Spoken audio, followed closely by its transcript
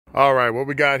All right, what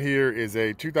we got here is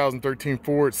a 2013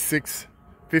 Ford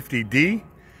F650D.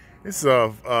 It's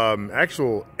a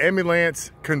actual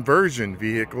ambulance conversion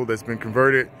vehicle that's been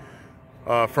converted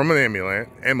from an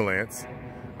ambulance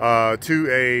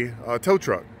to a tow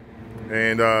truck.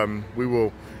 And we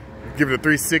will give it a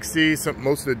 360.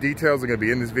 Most of the details are going to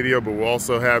be in this video, but we'll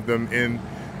also have them in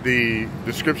the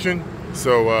description.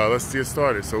 So let's get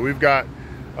started. So we've got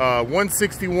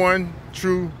 161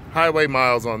 true highway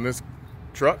miles on this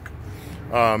truck.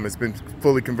 It's been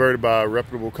fully converted by a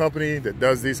reputable company that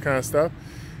does these kind of stuff.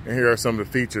 And here are some of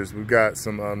the features. We've got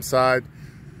some side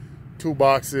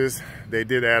toolboxes. They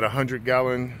did add a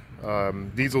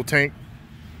 100-gallon diesel tank.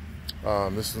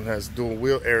 This one has dual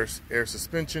wheel air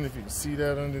suspension, if you can see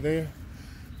that under there.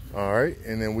 All right,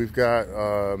 and then we've got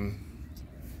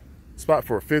spot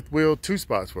for a fifth wheel, 2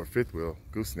 spots for a fifth wheel,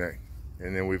 gooseneck.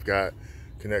 And then we've got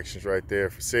connections right there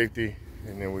for safety.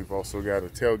 And then we've also got a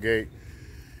tailgate.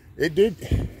 They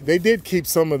did keep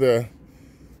some of the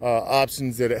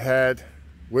options that it had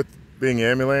with being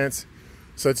ambulance,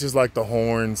 such as like the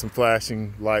horn, some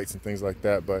flashing lights and things like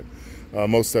that, but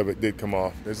most of it did come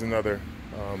off. There's another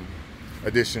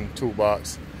addition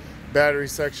toolbox. Battery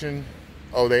section,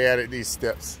 oh, they added these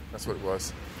steps, that's what it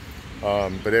was.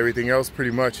 But everything else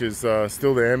pretty much is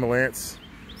still the ambulance,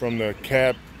 from the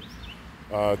cab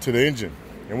to the engine.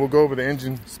 And we'll go over the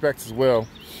engine specs as well.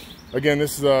 Again,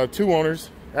 this is 2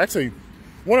 owners. Actually,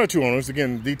 1 or 2 owners.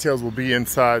 Again, details will be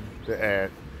inside the ad.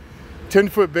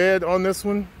 10-foot bed on this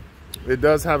one. It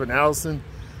does have an Allison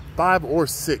 5 or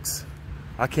 6.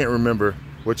 I can't remember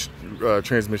which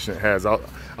transmission it has. I'll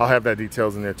have that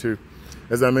details in there too.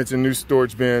 As I mentioned, new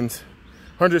storage bins.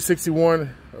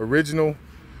 161 original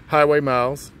highway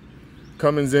miles.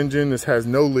 Cummins engine. This has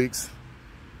no leaks.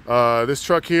 This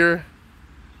truck here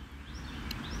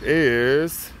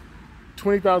is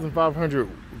 20,500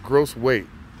 gross weight.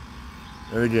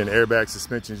 And again, airbag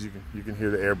suspensions, you can hear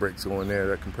the air brakes going there,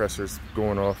 that compressor's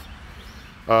going off.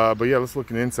 But yeah, let's look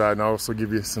in the inside, and I'll also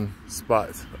give you some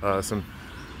spots, some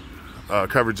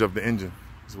coverage of the engine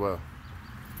as well.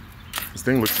 This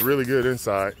thing looks really good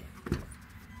inside.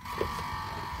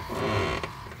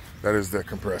 That is the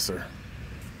compressor.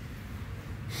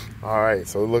 All right,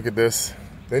 so look at this.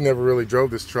 They never really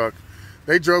drove this truck.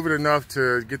 They drove it enough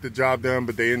to get the job done,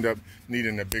 but they end up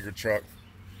needing a bigger truck.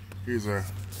 Here's a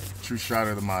true shot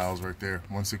of the miles right there,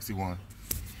 161.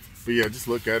 But yeah, just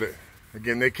look at it.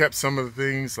 Again, they kept some of the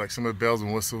things, like some of the bells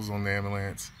and whistles on the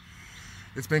ambulance.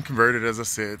 It's been converted, as I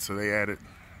said, so they added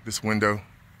this window.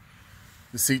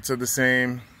 The seats are the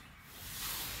same.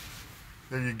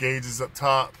 There are your gauges up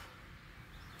top.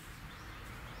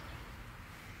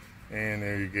 And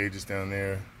there are your gauges down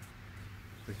there.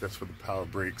 I think that's for the power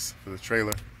brakes for the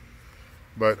trailer.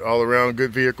 But all around,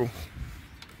 good vehicle.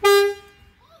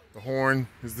 The horn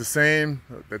is the same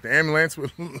that the ambulance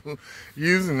would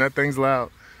use, and that thing's loud.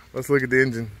 Let's look at the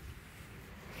engine.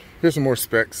 Here's some more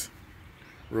specs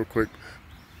real quick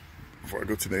before I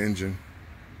go to the engine.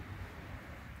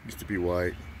 Used to be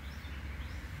white.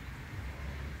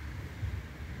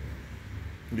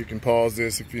 You can pause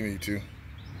this if you need to.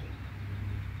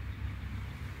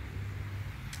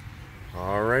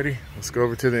 Alrighty, let's go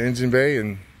over to the engine bay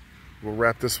and we'll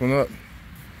wrap this one up.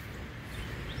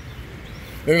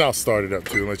 And then I'll start it up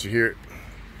too and let you hear it.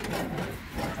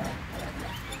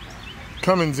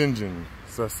 Cummins engine,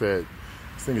 as I said,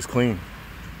 this thing is clean.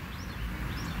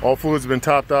 All fluids have been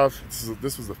topped off.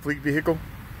 This was a fleet vehicle,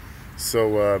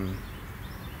 so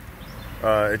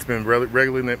it's been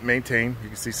regularly maintained. You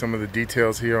can see some of the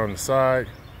details here on the side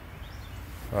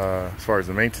as far as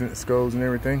the maintenance goes and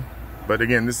everything. But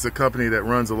again, this is a company that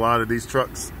runs a lot of these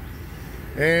trucks,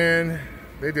 and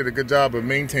they did a good job of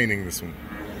maintaining this one.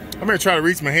 I'm gonna try to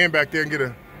reach my hand back there and get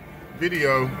a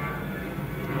video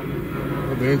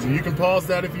of the engine. You can pause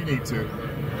that if you need to.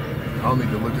 I'll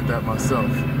need to look at that myself.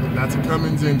 But that's a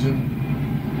Cummins engine,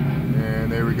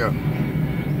 and there we go.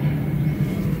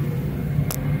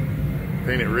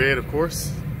 Painted red, of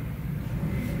course.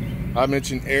 I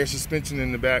mentioned air suspension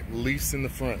in the back, leafs in the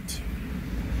front.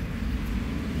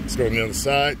 Let's go on the other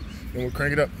side, and we'll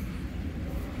crank it up.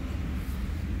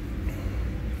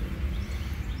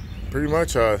 Pretty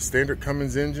much a standard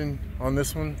Cummins engine on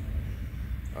this one.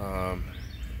 That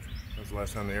was the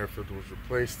last time the air filter was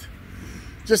replaced.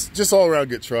 Just all around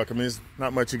good truck. I mean, there's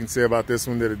not much you can say about this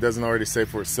one that it doesn't already say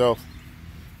for itself.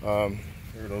 There are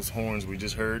those horns we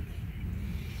just heard.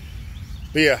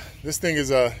 But yeah, this thing is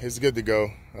good to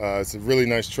go. It's a really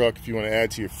nice truck if you want to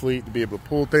add to your fleet to be able to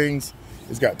pull things.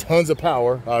 It's got tons of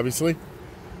power, obviously,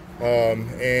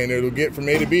 and it'll get from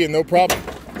A to B and no problem.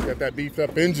 It's got that beefed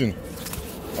up engine.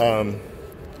 I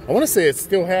want to say it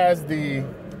still has the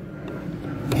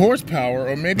horsepower,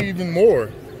 or maybe even more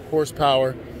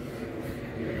horsepower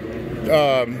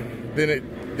than it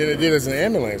did as an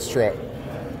ambulance truck.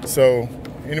 So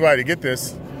anybody to get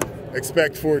this,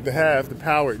 expect for it to have the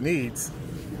power it needs,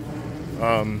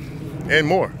 and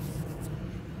more.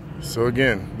 So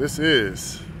again, this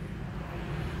is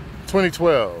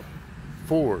 2012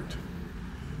 Ford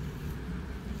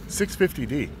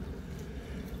 650D,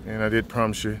 and I did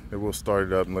promise you that we'll start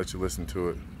it up and let you listen to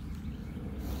it.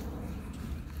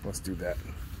 Let's do that.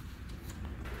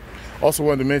 Also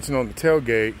wanted to mention on the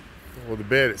tailgate, or the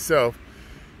bed itself,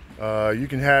 you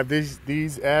can have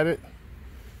these added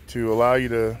to allow you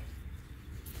to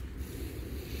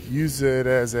use it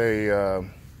as a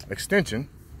extension,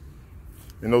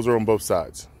 and those are on both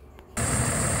sides. All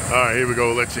right, here we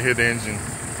go. Let you hear the engine.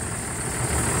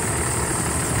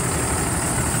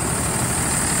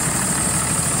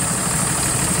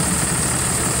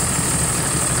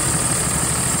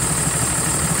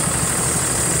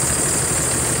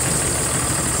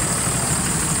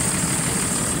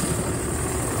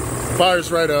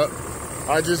 Fires right up.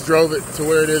 I just drove it to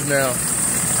where it is now.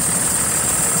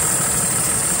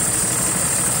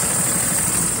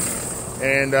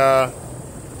 And I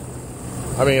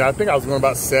mean, I think I was going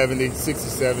about 60,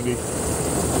 70.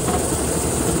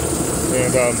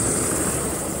 And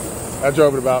I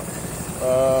drove it about,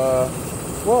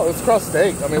 well, it's across the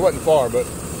state. I mean, it wasn't far, but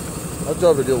I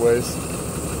drove it a good ways.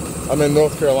 I'm in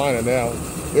North Carolina now.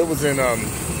 It was in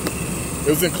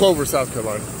Clover, South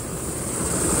Carolina.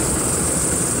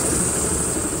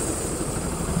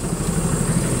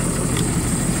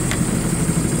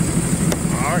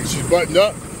 All right, she's buttoned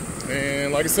up,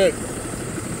 and like I said,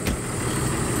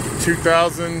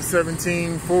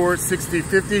 2017 Ford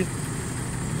 6050.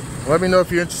 Let me know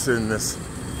if you're interested in this.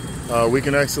 We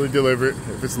can actually deliver it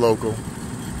if it's local.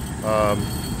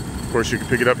 Of course, you can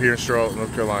pick it up here in Charlotte,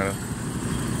 North Carolina.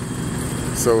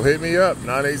 So hit me up,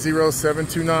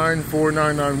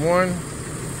 980-729-4991.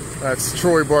 That's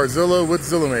Troy Barzilla with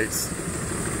Zilla Mates.